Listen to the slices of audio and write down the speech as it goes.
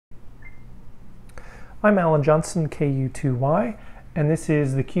I'm Alan Johnson, KU2Y, and this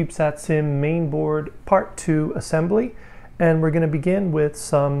is the CubeSatSim mainboard Part 2 assembly, and we're going to begin with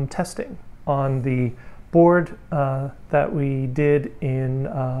some testing on the board that we did in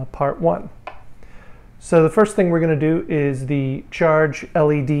Part 1. So the first thing we're going to do is the charge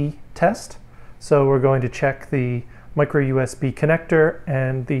LED test. So we're going to check the micro USB connector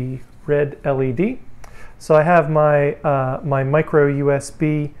and the red LED. So I have my, my micro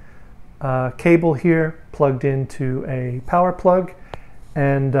USB cable here plugged into a power plug,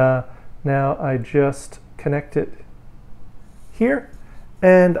 and now I just connect it here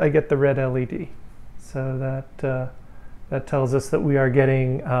and I get the red LED. So that tells us that we are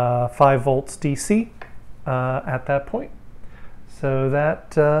getting 5 volts DC at that point. So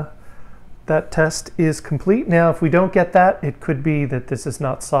that test is complete. Now if we don't get that, it could be that this is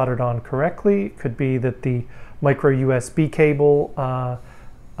not soldered on correctly. It could be that the micro USB cable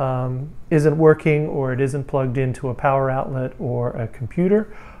isn't working, or it isn't plugged into a power outlet or a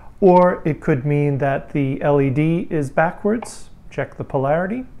computer, or it could mean that the LED is backwards. Check the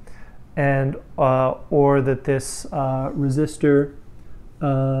polarity, and or that this resistor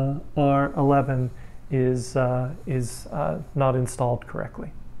R11 is not installed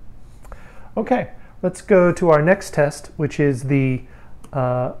correctly. Okay, let's go to our next test, which is the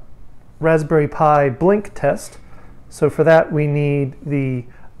Raspberry Pi blink test. So for that we need the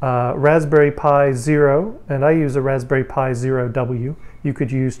Raspberry Pi 0, and I use a Raspberry Pi 0W. You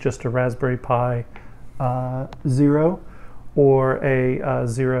could use just a Raspberry Pi 0 or a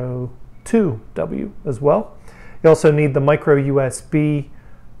 02W as well. You also need the micro USB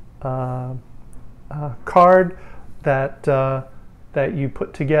card that you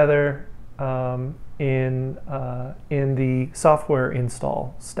put together in the software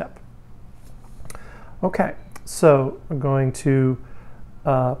install step. Okay, so I'm going to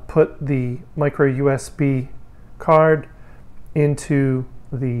put the micro USB card into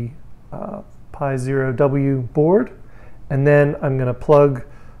the Pi 0W board, and then I'm going to plug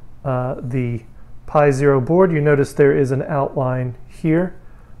the Pi 0 board. You notice there is an outline here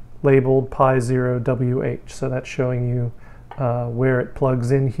labeled Pi 0WH, so that's showing you where it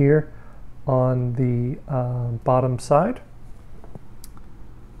plugs in here on the bottom side.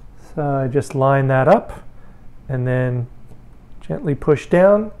 So I just line that up and then gently push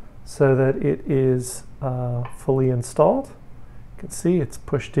down so that it is fully installed. You can see it's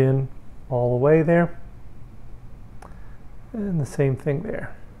pushed in all the way there, and the same thing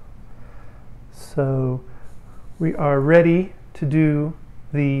there. So we are ready to do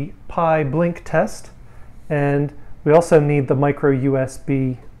the Pi blink test, and we also need the micro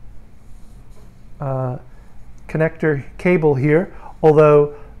USB connector cable here,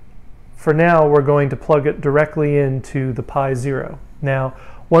 although for now we're going to plug it directly into the Pi 0. Now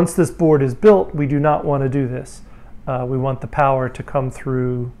once this board is built, we do not want to do this. We want the power to come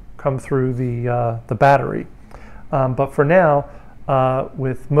through the battery. But for now,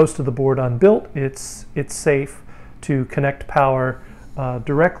 with most of the board unbuilt, it's safe to connect power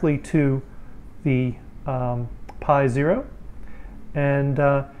directly to the Pi 0, and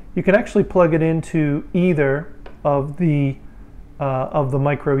you can actually plug it into either of the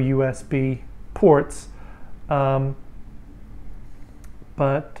micro USB ports, but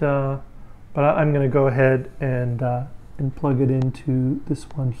I'm going to go ahead and plug it into this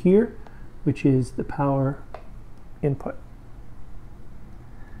one here, which is the power input.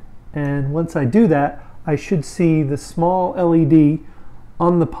 And once I do that, I should see the small LED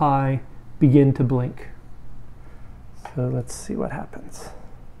on the Pi begin to blink. So let's see what happens.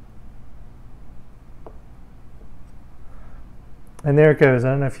 And there it goes.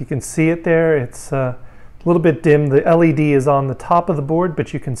 I don't know if you can see it there. It's a little bit dim. The LED is on the top of the board,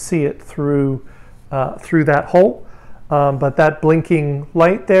 but you can see it through that hole. But that blinking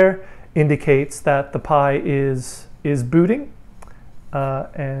light there indicates that the Pi is booting,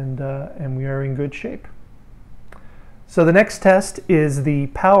 and we are in good shape. So the next test is the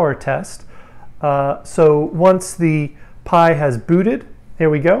power test. So once the Pi has booted, there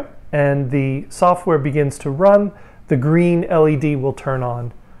we go, and the software begins to run, the green LED will turn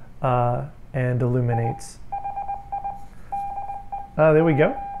on and illuminates. There we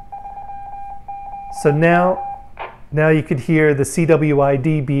go. So now you could hear the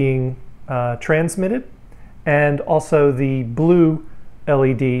CWID being transmitted, and also the blue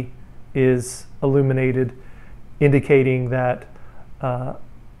LED is illuminated, indicating that the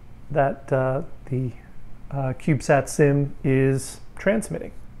CubeSatSim is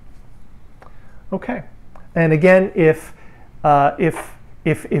transmitting. Okay. And again, if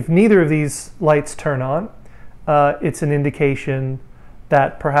neither of these lights turn on, it's an indication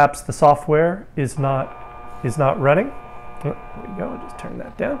that perhaps the software is not running. Oh, there we go. I'll just turn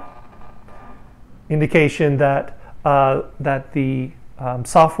that down. Indication that the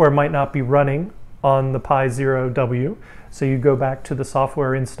software might not be running on the Pi 0W. So you go back to the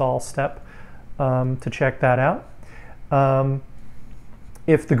software install step to check that out.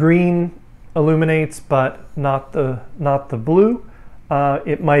 If the green illuminates but not the blue,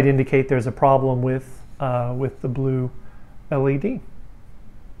 it might indicate there's a problem with the blue LED.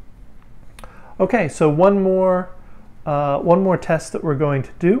 Okay, so one more test that we're going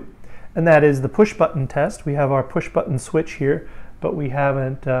to do, and that is the push button test. We have our push button switch here, but we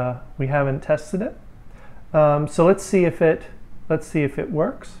haven't tested it. So let's see if it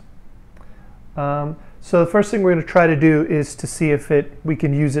works. So the first thing we're going to try to do is to see if we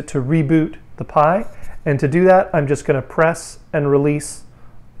can use it to reboot the Pi, and to do that, I'm just going to press and release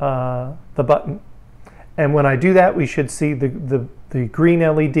the button. And when I do that, we should see the green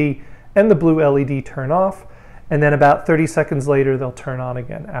LED and the blue LED turn off, and then about 30 seconds later they'll turn on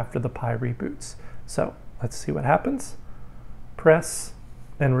again after the Pi reboots. So let's see what happens. Press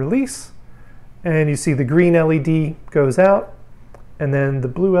and release, and you see the green LED goes out, and then the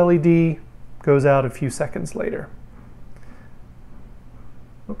blue LED goes out a few seconds later.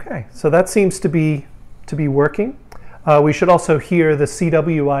 Okay, so that seems to be working. We should also hear the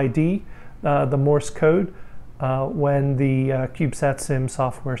CWID, the Morse code, when the CubeSatSim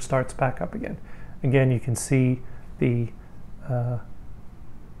software starts back up again. Again, you can see the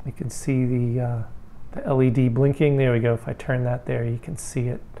LED blinking. There we go. If I turn that there, you can see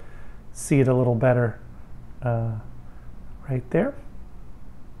it a little better right there.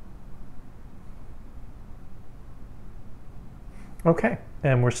 Okay,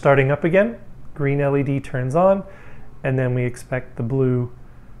 and we're starting up again. Green LED turns on, and then we expect the blue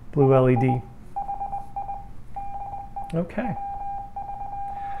LED. Okay.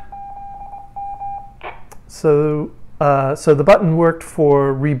 So the button worked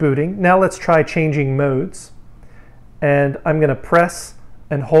for rebooting. Now let's try changing modes. And I'm going to press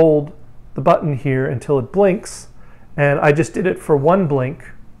and hold the button here until it blinks. And I just did it for one blink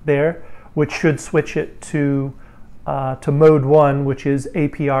there, which should switch it to mode 1, which is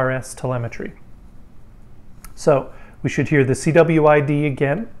APRS telemetry. So we should hear the CWID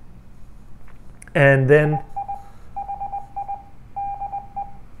again, and then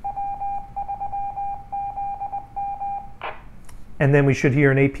we should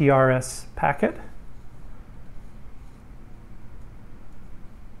hear an APRS packet,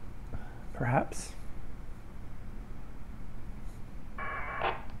 perhaps.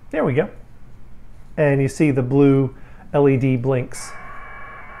 There we go. And you see the blue LED blinks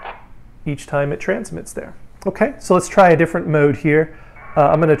each time it transmits there. Okay, so let's try a different mode here.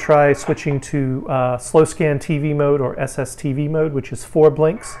 I'm going to try switching to slow scan TV mode, or SSTV mode, which is 4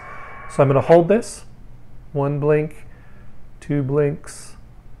 blinks. So I'm going to hold this. 1 blink, 2 blinks,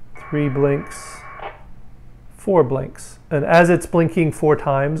 3 blinks, 4 blinks. And as it's blinking 4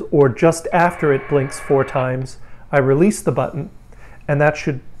 times, or just after it blinks 4 times, I release the button, and that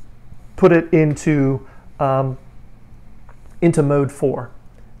should put it into mode 4.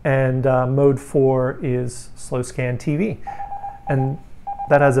 And mode 4 is slow scan TV. And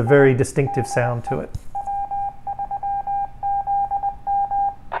that has a very distinctive sound to it.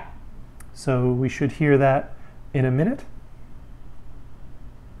 So we should hear that in a minute.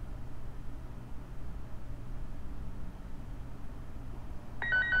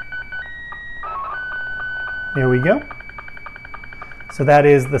 Here we go. So that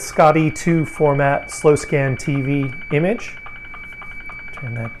is the SCSI-2 format slow scan TV image.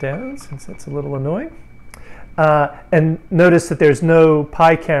 Turn that down since that's a little annoying. And notice that there's no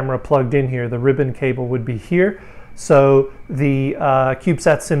Pi camera plugged in here. The ribbon cable would be here. So the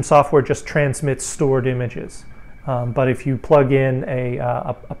CubeSatSim software just transmits stored images. But if you plug in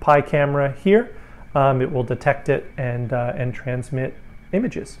a Pi camera here, it will detect it and transmit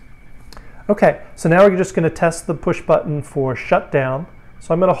images. Okay, so now we're just going to test the push button for shutdown.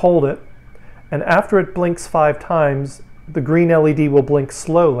 So I'm going to hold it, and after it blinks 5 times, the green LED will blink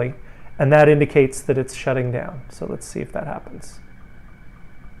slowly, and that indicates that it's shutting down. So let's see if that happens.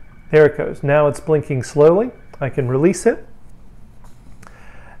 There it goes. Now it's blinking slowly. I can release it,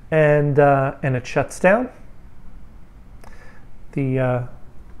 and it shuts down. The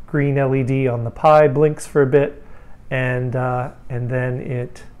green LED on the Pi blinks for a bit, and then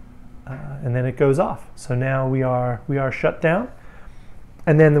it goes off. So now we are shut down.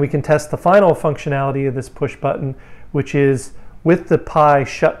 And then we can test the final functionality of this push button, which is with the Pi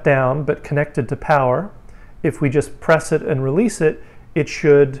shut down but connected to power. If we just press it and release it, it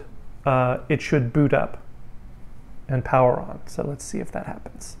should boot up. and power on. So let's see if that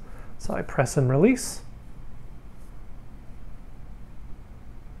happens. So I press and release.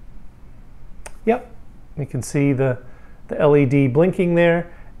 Yep, you can see the LED blinking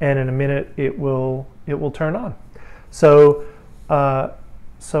there, and in a minute it will turn on. So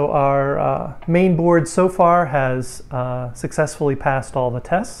our main board so far has successfully passed all the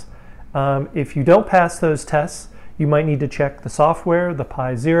tests. If you don't pass those tests, you might need to check the software, the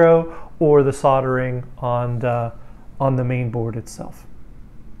Pi 0, or the soldering on the main board itself.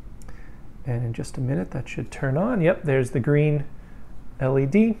 And in just a minute that should turn on. Yep, there's the green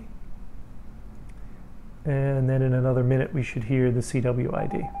LED. And then in another minute we should hear the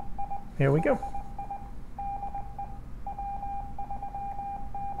CWID. Here we go.